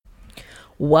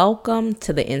Welcome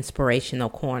to the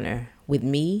Inspirational Corner with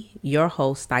me, your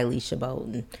host, Stylisha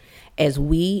Bolden, as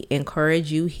we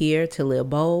encourage you here to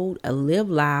live bold, live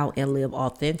loud, and live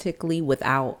authentically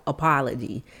without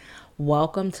apology.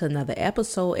 Welcome to another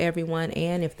episode, everyone.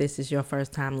 And if this is your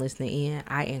first time listening in,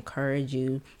 I encourage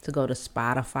you to go to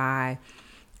Spotify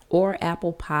or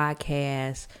Apple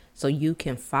Podcasts so you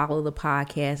can follow the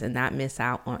podcast and not miss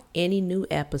out on any new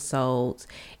episodes.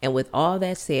 And with all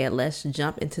that said, let's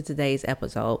jump into today's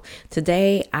episode.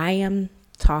 Today, I am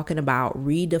talking about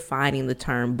redefining the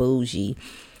term bougie.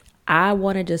 I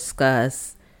want to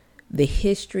discuss the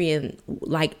history and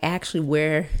actually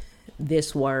where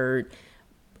this word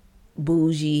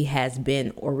bougie has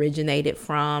been originated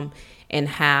from and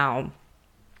how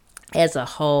as a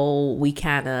whole we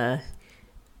kind of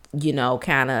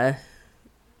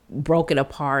broke it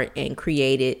apart and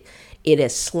created it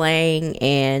as slang,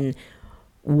 and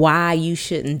why you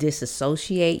shouldn't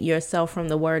disassociate yourself from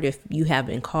the word if you have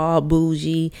been called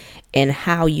bougie, and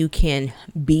how you can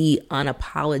be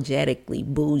unapologetically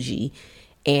bougie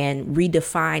and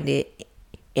redefine it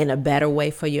in a better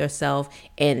way for yourself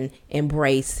and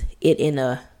embrace it in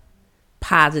a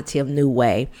positive new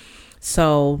way.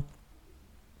 So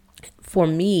for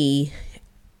me,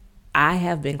 I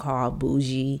have been called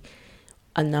bougie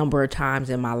a number of times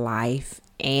in my life.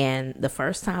 And the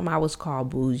first time I was called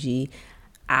bougie,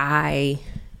 I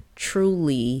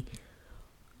truly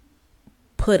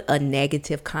put a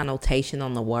negative connotation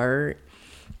on the word.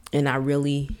 And I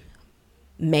really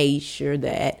made sure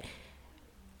that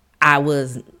I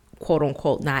was, quote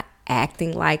unquote, not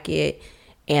acting like it.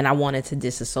 And I wanted to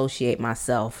disassociate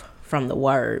myself from the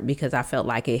word because I felt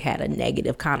like it had a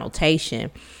negative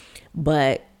connotation.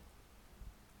 But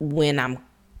when I'm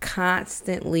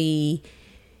constantly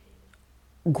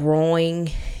growing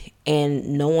and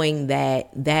knowing that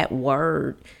that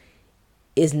word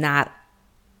is not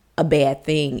a bad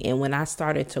thing, and when I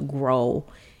started to grow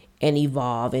and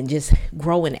evolve and just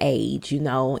grow in age,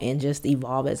 and just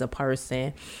evolve as a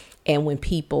person, and when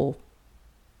people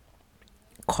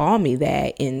call me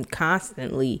that, and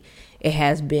constantly, it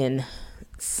has been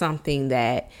something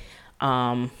that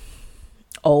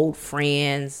old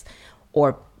friends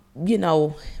or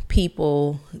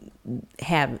people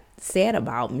have said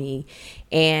about me.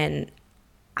 And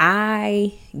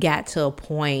I got to a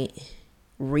point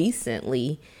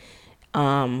recently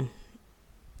to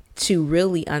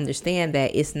really understand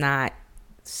that it's not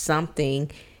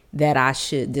something that I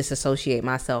should disassociate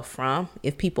myself from.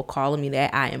 If people calling me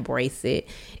that, I embrace it.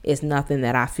 It's nothing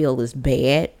that I feel is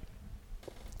bad.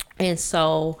 And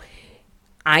so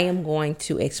I am going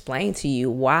to explain to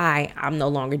you why I'm no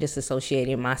longer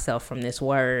disassociating myself from this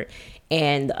word.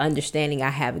 And the understanding I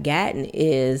have gotten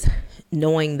is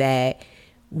knowing that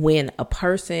when a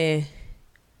person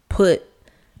put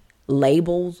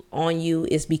labels on you,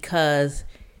 it's because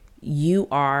you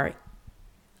are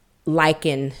like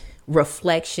in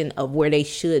reflection of where they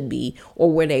should be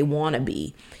or where they want to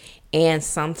be. And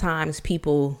sometimes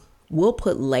people will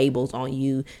put labels on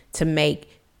you to make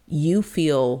you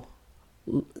feel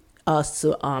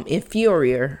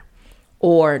inferior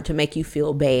or to make you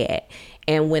feel bad.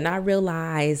 And when I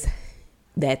realized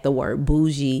that the word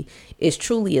bougie is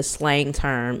truly a slang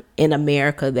term in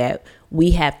America that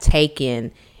we have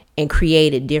taken and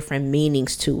created different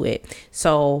meanings to it,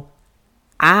 so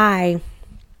I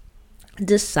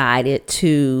decided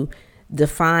to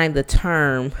define the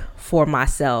term for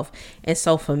myself. And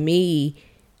so for me,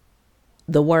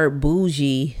 the word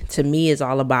bougie to me is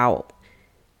all about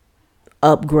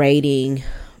upgrading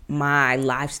my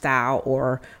lifestyle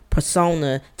or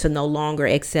persona to no longer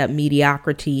accept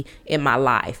mediocrity in my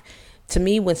life. To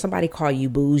me, when somebody call you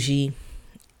bougie,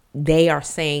 they are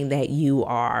saying that you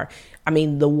are,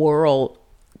 the world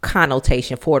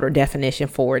connotation for it or definition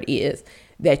for it is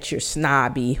that you're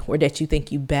snobby, or that you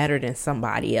think you better than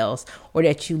somebody else, or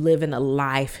that you live in a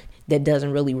life that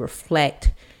doesn't really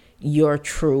reflect your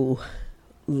true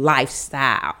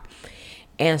lifestyle.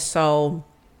 And so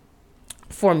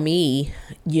for me,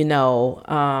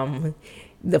 the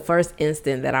first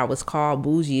instant that I was called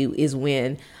bougie is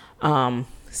when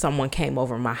someone came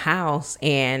over my house,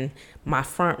 and my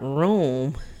front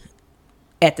room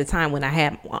at the time when I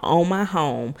had owned my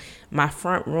home, my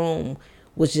front room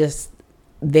was just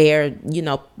there.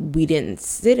 We didn't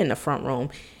sit in the front room.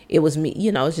 It was me,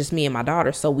 it's just me and my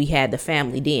daughter. So we had the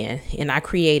family den, and I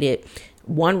created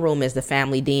one room as the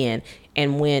family den.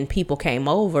 And when people came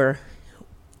over,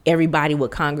 everybody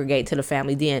would congregate to the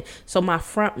family den. So my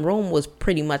front room was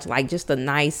pretty much like just a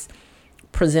nice,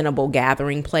 presentable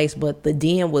gathering place. But the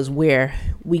den was where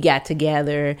we got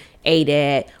together, ate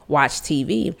at, watched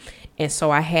TV. And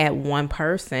so I had one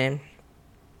person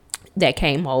that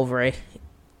came over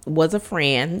was a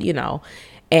friend,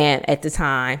 and at the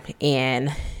time,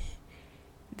 and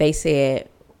they said,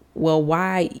 well,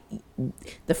 why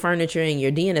the furniture in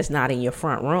your den is not in your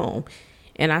front room?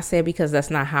 And I said, because that's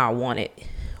not how I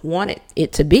wanted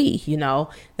it to be.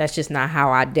 That's just not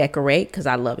how I decorate, because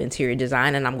I love interior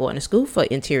design and I'm going to school for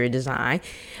interior design.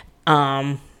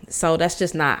 So that's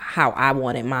just not how I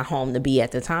wanted my home to be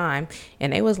at the time.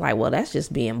 And they was like, well, that's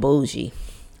just being bougie.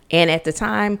 And at the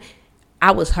time,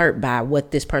 I was hurt by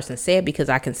what this person said, because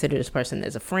I consider this person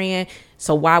as a friend.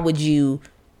 So why would you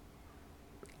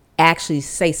actually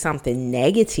say something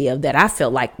negative that I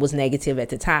felt like was negative at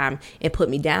the time and put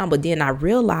me down? But then I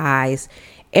realized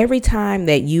every time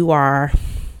that you are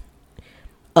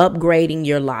upgrading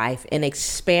your life and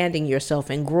expanding yourself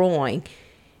and growing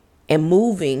and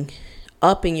moving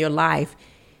up in your life,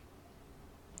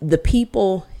 the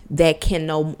people that can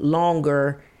no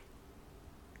longer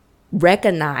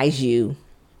recognize you,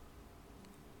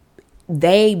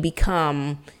 they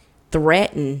become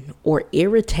threatened or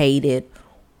irritated,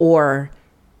 or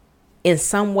in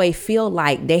some way feel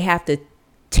like they have to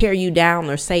tear you down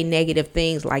or say negative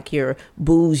things like you're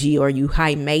bougie or you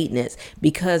high maintenance,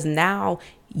 because now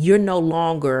you're no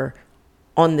longer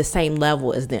on the same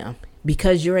level as them.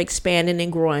 Because you're expanding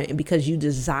and growing, and because you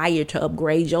desire to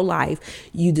upgrade your life,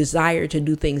 you desire to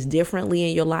do things differently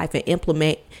in your life and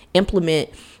implement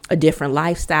a different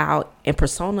lifestyle and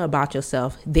persona about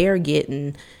yourself, they're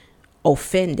getting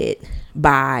offended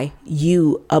by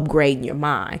you upgrading your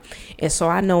mind. And so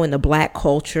I know in the Black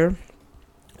culture,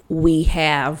 we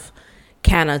have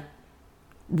kind of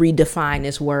redefined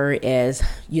this word as,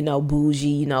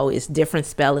 bougie. It's different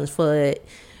spellings for it.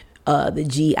 The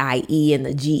GIE and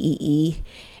the GEE,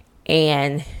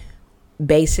 and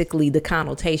basically the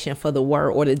connotation for the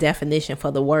word, or the definition for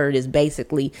the word, is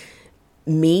basically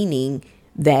meaning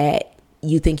that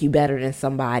you think you better than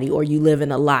somebody, or you live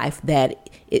in a life that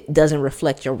it doesn't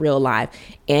reflect your real life.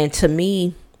 And to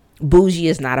me, bougie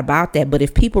is not about that. But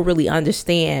if people really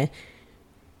understand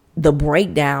the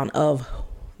breakdown of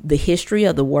the history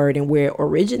of the word and where it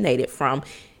originated from,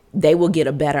 they will get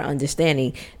a better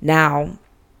understanding. Now,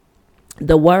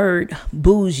 the word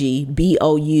bougie,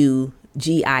 BOUGIE,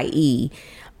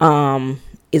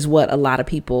 is what a lot of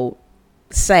people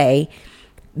say.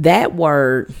 That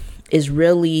word is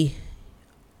really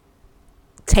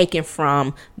taken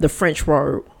from the French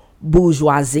word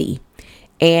bourgeoisie.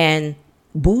 And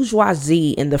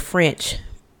bourgeoisie in the French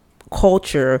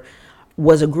culture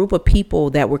was a group of people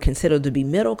that were considered to be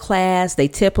middle class. They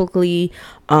typically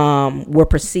were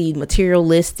perceived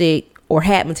materialistic, or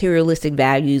had materialistic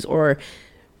values, or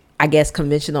I guess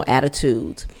conventional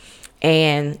attitudes.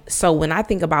 And so when I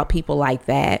think about people like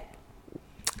that,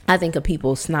 I think of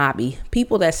people snobby.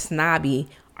 People that snobby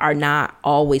are not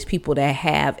always people that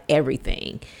have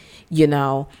everything.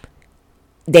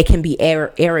 They can be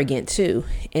arrogant too.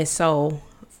 And so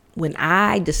when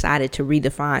I decided to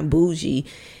redefine bougie,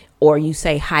 or you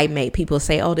say high maintenance, people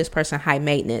say, oh, this person high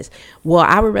maintenance. Well,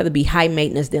 I would rather be high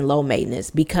maintenance than low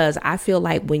maintenance, because I feel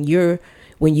like when you're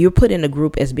put in a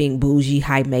group as being bougie,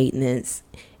 high maintenance,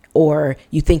 or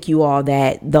you think you all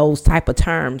that, those type of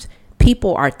terms,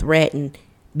 people are threatened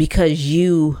because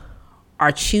you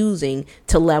are choosing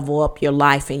to level up your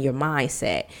life and your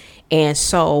mindset. And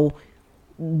so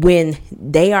when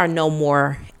they are no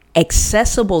more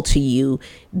accessible to you,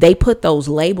 they put those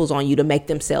labels on you to make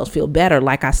themselves feel better,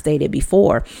 like I stated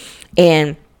before.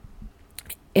 And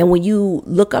when you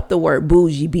look up the word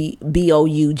bougie,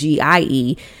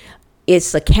 BOUGIE,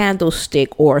 it's a candlestick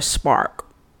or a spark,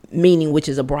 meaning which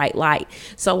is a bright light.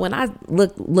 So when I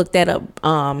looked that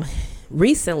up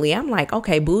recently, I'm like,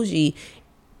 okay, bougie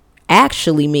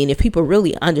actually mean, if people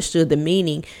really understood the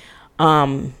meaning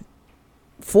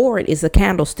for it, is a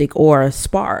candlestick or a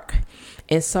spark.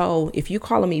 And so if you're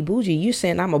calling me bougie, you're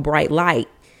saying I'm a bright light.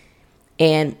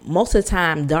 And most of the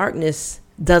time, darkness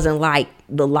doesn't like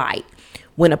the light.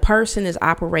 When a person is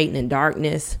operating in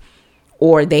darkness,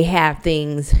 or they have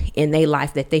things in their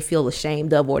life that they feel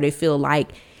ashamed of, or they feel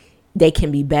like they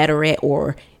can be better at,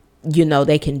 or,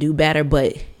 they can do better,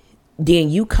 but then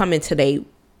you come into their,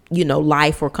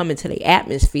 life, or come into their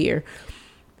atmosphere,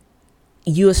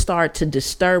 you'll start to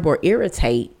disturb or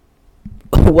irritate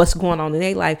what's going on in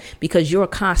their life, because you're a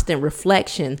constant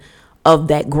reflection of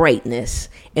that greatness.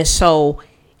 And so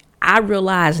I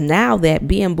realize now that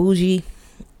being bougie,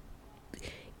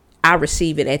 I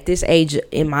receive it at this age,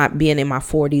 being in my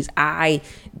 40s. I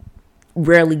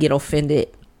rarely get offended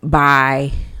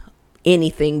by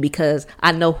anything, because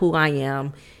I know who I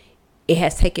am. It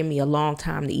has taken me a long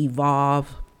time to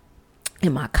evolve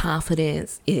in my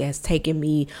confidence. It has taken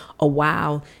me a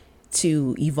while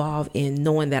to evolve in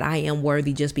knowing that I am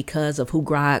worthy just because of who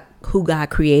God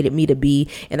created me to be.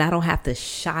 And I don't have to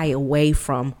shy away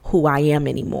from who I am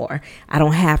anymore. I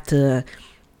don't have to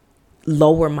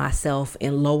lower myself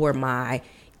and lower my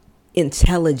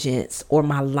intelligence or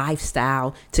my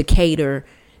lifestyle to cater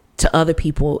to other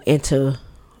people and to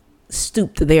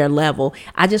stoop to their level.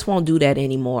 I just won't do that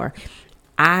anymore.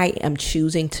 I am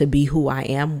choosing to be who I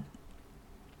am.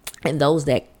 And those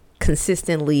that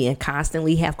consistently and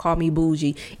constantly have called me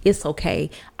bougie, it's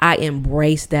okay. I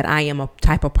embrace that I am a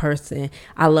type of person.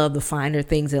 I love the finer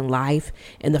things in life.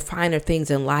 And the finer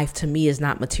things in life to me is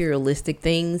not materialistic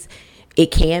things. It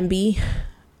can be,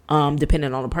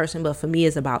 depending on the person. But for me,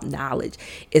 it's about knowledge.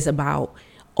 It's about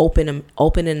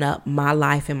opening up my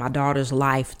life and my daughter's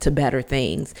life to better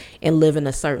things and living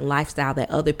a certain lifestyle that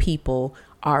other people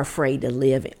are afraid to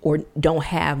live or don't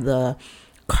have the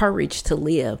courage to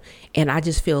live. And I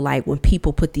just feel like when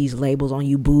people put these labels on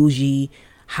you, bougie,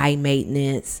 high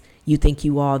maintenance, you think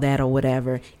you all that or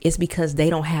whatever, it's because they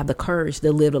don't have the courage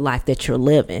to live the life that you're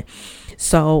living.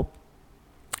 So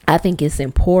I think it's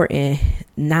important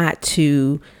not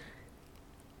to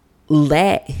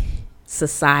let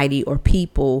society or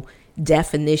people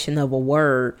definition of a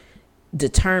word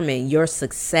determine your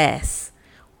success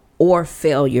or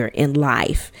failure in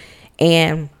life.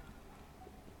 And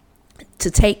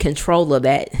to take control of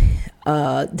that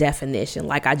definition,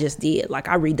 like I just did, like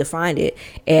I redefined it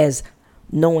as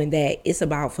knowing that it's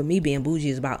about, for me, being bougie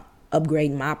is about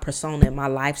upgrading my persona and my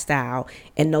lifestyle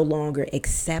and no longer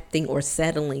accepting or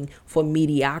settling for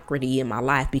mediocrity in my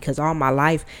life. Because all my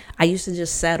life I used to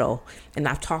just settle, and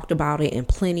I've talked about it in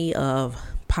plenty of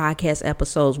podcast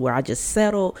episodes where I just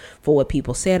settled for what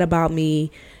people said about me.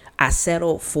 I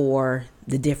settled for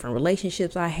the different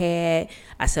relationships I had.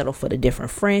 I settled for the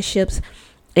different friendships.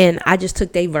 And I just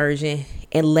took their version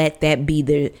and let that be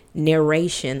the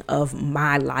narration of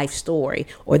my life story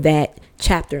or that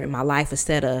chapter in my life,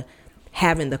 instead of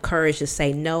having the courage to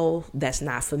say, no, that's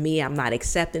not for me. I'm not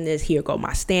accepting this. Here go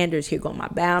my standards. Here go my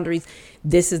boundaries.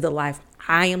 This is the life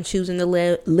I am choosing to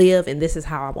live, and this is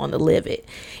how I want to live it.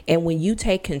 And when you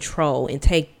take control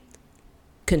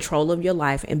of your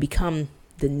life and become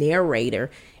the narrator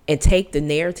and take the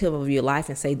narrative of your life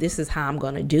and say, this is how I'm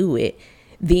going to do it,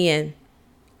 then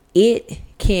it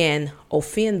can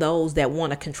offend those that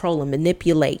want to control and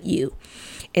manipulate you.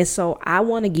 And so I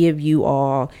want to give you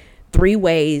all 3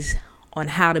 ways on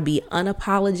how to be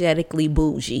unapologetically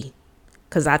bougie,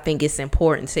 because I think it's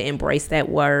important to embrace that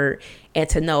word and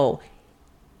to know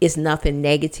it's nothing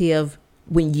negative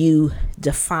when you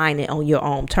define it on your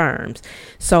own terms.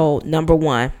 So number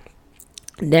 1,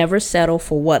 never settle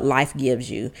for what life gives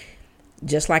you.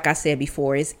 Just like I said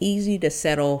before, it's easy to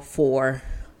settle for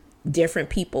different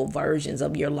people versions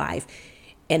of your life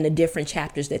and the different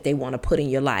chapters that they want to put in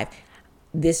your life.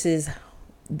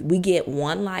 We get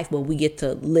one life, but we get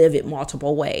to live it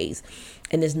multiple ways.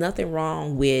 And there's nothing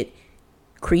wrong with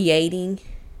creating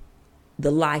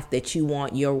the life that you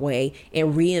want your way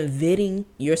and reinventing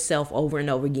yourself over and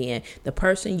over again. The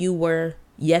person you were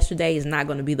yesterday is not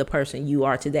going to be the person you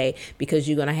are today, because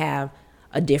you're going to have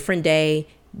a different day,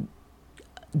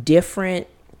 different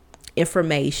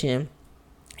information,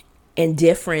 and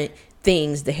different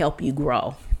things to help you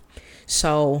grow.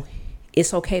 So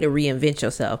it's okay to reinvent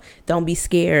yourself. Don't be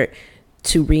scared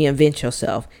to reinvent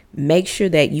yourself. Make sure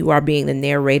that you are being the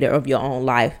narrator of your own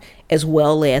life, as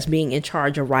well as being in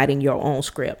charge of writing your own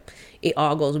script. It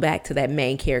all goes back to that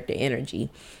main character energy.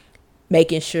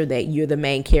 Making sure that you're the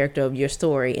main character of your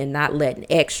story and not letting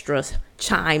extras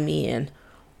chime in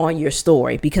on your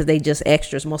story, because they just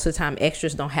extras. Most of the time,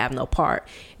 extras don't have no part.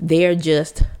 They're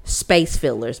just space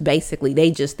fillers. Basically,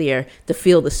 they just there to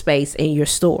fill the space in your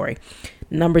story.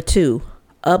 Number 2,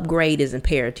 upgrade is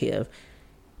imperative.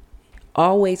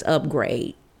 Always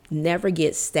upgrade. Never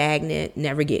get stagnant.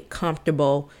 Never get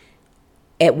comfortable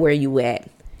at where you at.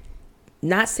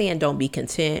 Not saying don't be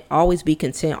content. Always be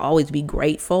content. Always be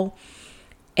grateful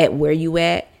at where you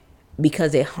at,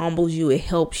 because it humbles you. It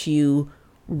helps you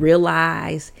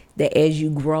realize that as you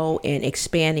grow and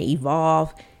expand and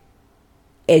evolve,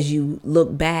 as you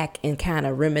look back and kind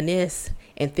of reminisce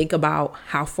and think about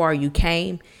how far you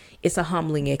came, it's a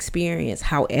humbling experience.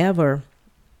 However,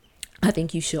 I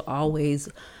think you should always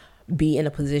be in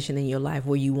a position in your life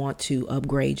where you want to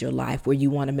upgrade your life, where you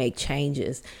want to make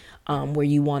changes, where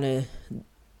you want to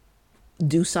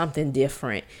do something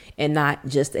different and not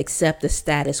just accept the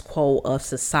status quo of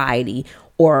society,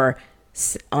 or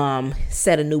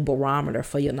set a new barometer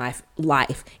for your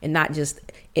life and not just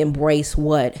embrace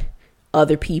what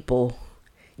other people,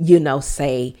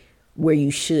 say where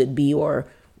you should be or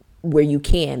where you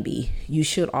can be. You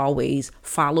should always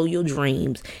follow your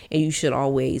dreams, and you should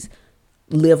always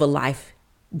live a life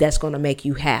that's going to make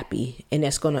you happy and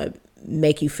that's going to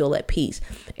make you feel at peace.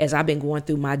 As I've been going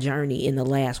through my journey in the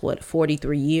last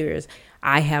 43 years,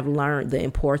 I have learned the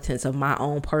importance of my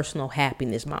own personal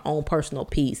happiness, my own personal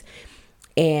peace.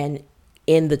 And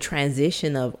in the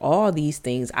transition of all these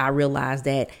things, I realized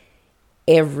that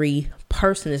every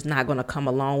person is not going to come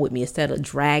along with me. Instead of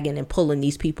dragging and pulling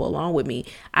these people along with me,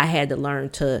 I had to learn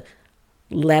to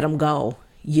let them go.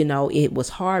 It was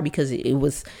hard because it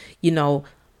was,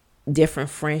 different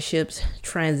friendships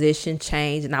transition,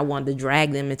 change, and I wanted to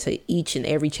drag them into each and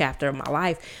every chapter of my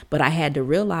life. But I had to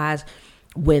realize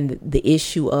when the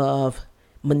issue of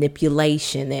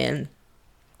manipulation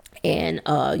and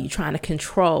you trying to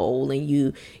control,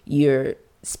 and you're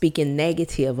speaking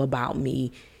negative about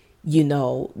me,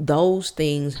 those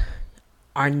things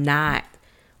are not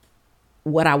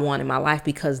what I want in my life,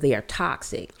 because they are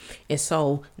toxic. And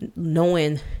so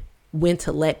knowing when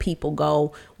to let people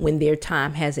go when their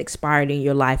time has expired in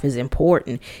your life is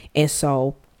important. And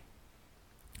so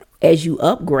as you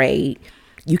upgrade,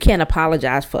 you can't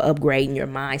apologize for upgrading your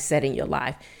mindset in your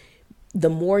life. The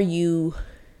more you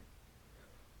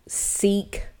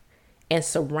seek and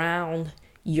surround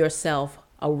yourself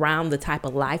around the type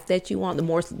of life that you want, the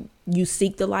more you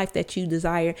seek the life that you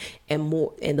desire, and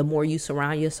the more you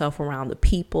surround yourself around the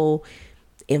people,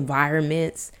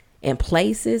 environments, and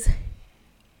places,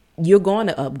 you're going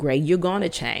to upgrade, you're going to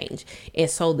change. And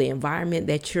so the environment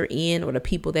that you're in or the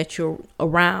people that you're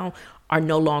around are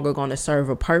no longer going to serve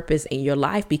a purpose in your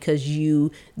life, because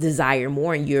you desire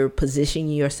more and you're positioning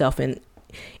yourself in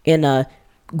a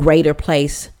greater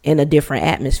place, in a different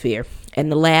atmosphere.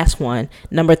 And the last one,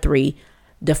 number 3,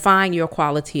 define your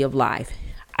quality of life.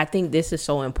 I think this is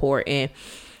so important.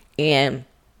 And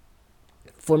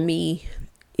for me,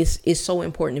 it's so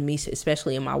important to me,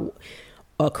 especially in my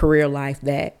career life,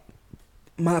 that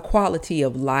my quality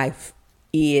of life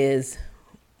is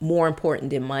more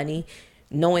important than money.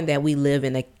 Knowing that we live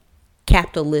in a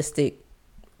capitalistic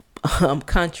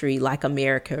country like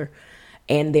America,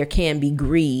 and there can be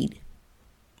greed.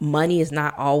 Money is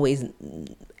not always,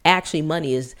 actually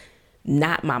money is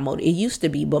not my motive. It used to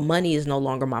be, but money is no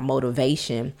longer my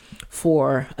motivation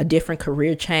for a different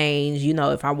career change.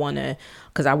 If I want to,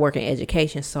 because I work in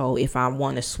education, so if I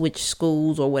want to switch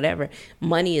schools or whatever,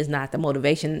 money is not the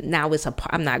motivation. Now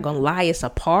I'm not going to lie, it's a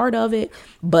part of it,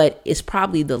 but it's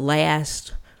probably the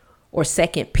last or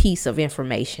second piece of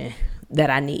information that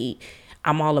I need.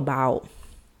 I'm all about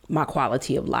my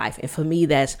quality of life. And for me,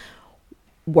 that's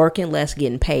working less,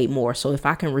 getting paid more. So if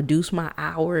I can reduce my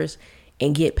hours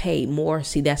and get paid more,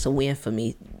 see, that's a win for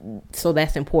me. So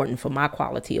that's important for my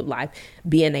quality of life,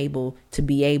 being able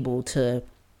to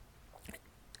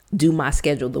do my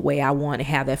schedule the way I want, to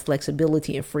have that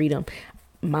flexibility and freedom.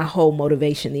 My whole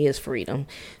motivation is freedom.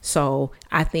 So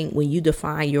I think when you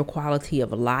define your quality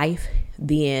of life,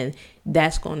 then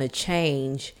that's going to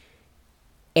change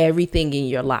everything in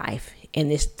your life.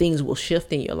 And things will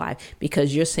shift in your life,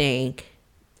 because you're saying,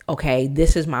 okay,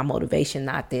 this is my motivation,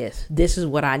 not this. This is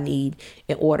what I need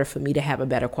in order for me to have a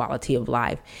better quality of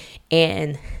life.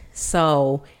 And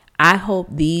so I hope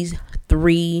these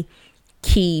 3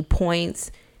 key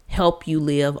points help you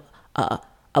live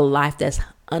a life that's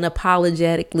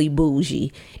unapologetically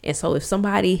bougie. And so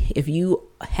if you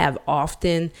have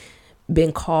often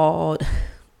been called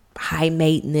high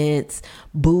maintenance,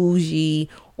 bougie,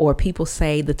 or people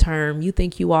say the term, you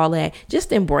think you all that,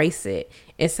 just embrace it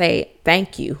and say,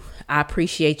 thank you. I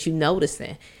appreciate you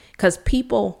noticing, because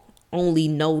people only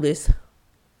notice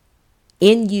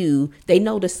in you. They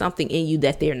notice something in you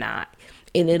that they're not,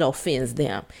 and it offends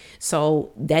them.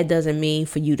 So that doesn't mean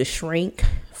for you to shrink,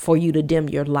 for you to dim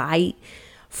your light,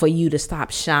 for you to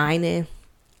stop shining.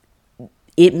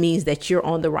 It means that you're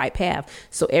on the right path.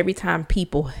 So every time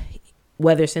people,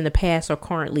 whether it's in the past or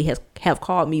currently, have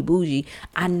called me bougie,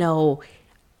 I know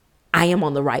I am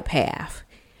on the right path,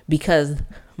 because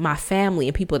my family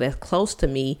and people that's close to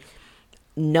me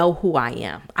know who I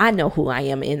am. I know who I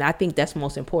am, and I think that's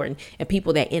most important. And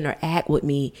people that interact with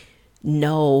me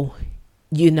know,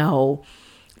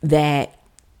 that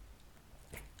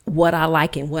what I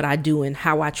like and what I do and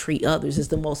how I treat others is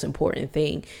the most important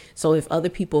thing. So if other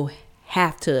people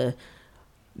have to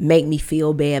make me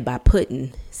feel bad by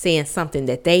saying something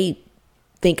that they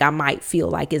think I might feel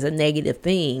like is a negative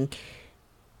thing,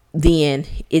 then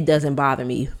it doesn't bother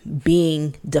me.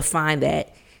 Being defined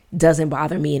that doesn't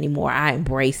bother me anymore. I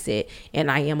embrace it. And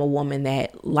I am a woman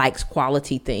that likes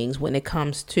quality things when it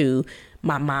comes to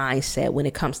my mindset, when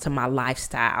it comes to my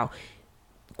lifestyle.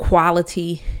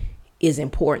 Quality is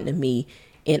important to me.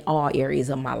 in all areas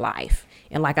of my life.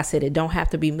 And like I said, it don't have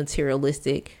to be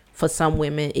materialistic. For some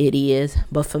women it is,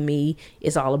 but for me,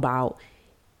 it's all about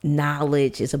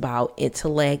knowledge. It's about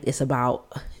intellect. It's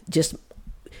about just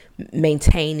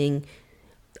maintaining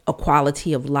a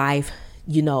quality of life,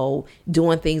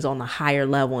 doing things on a higher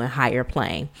level and higher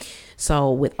plane.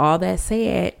 So with all that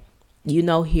said,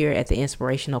 here at the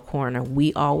Inspirational Corner,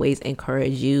 we always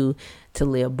encourage you to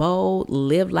live bold,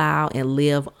 live loud, and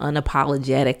live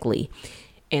unapologetically.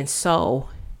 And so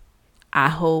I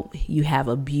hope you have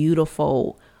a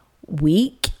beautiful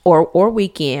week or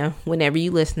weekend whenever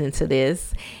you're listening to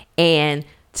this, and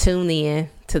tune in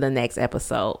to the next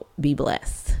episode. Be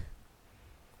blessed.